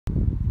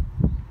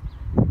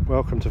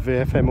Welcome to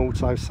VFM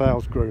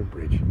Autosales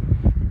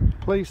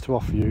Groombridge. Pleased to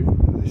offer you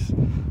this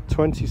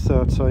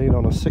 2013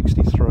 on a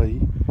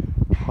 63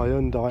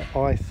 Hyundai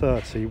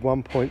I30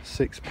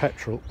 1.6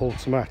 petrol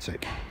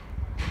automatic.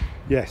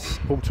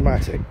 Yes,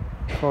 automatic.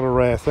 Not a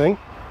rare thing.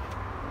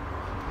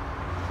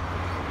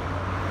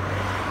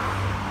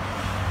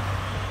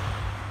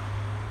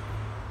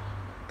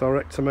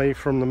 Direct to me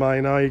from the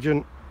main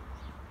agent.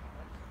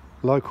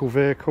 Local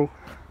vehicle.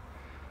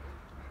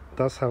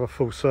 Does have a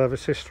full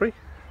service history.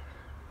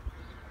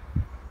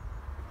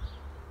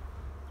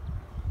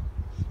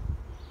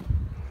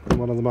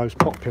 One of the most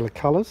popular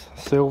colours,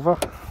 silver.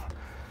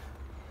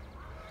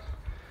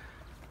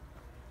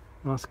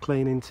 Nice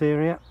clean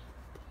interior.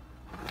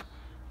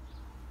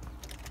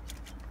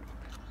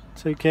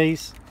 2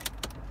 keys.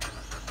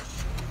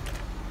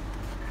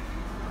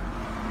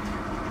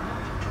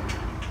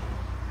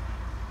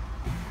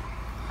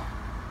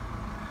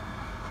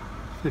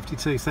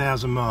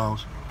 $52,000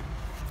 miles.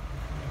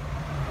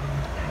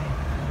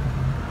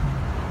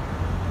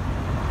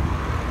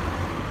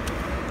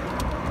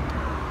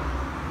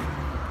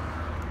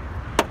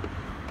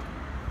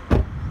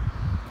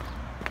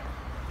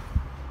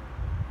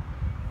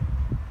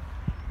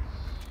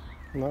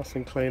 Nice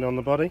and clean on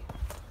the body.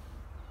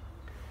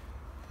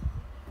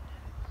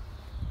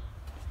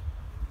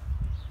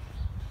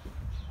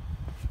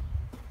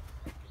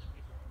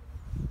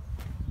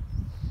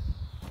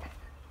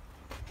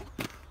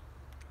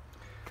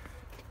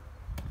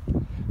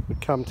 We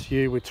come to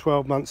you with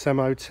 12 months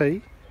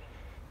MOT,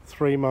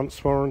 3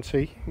 months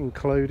warranty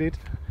included,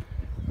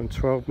 and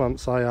 12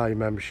 months AA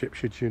membership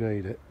should you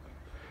need it.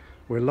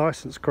 We're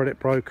licensed credit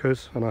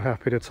brokers and are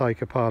happy to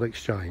take a part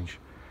exchange.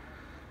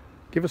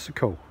 Give us a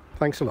call.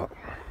 Thanks a lot.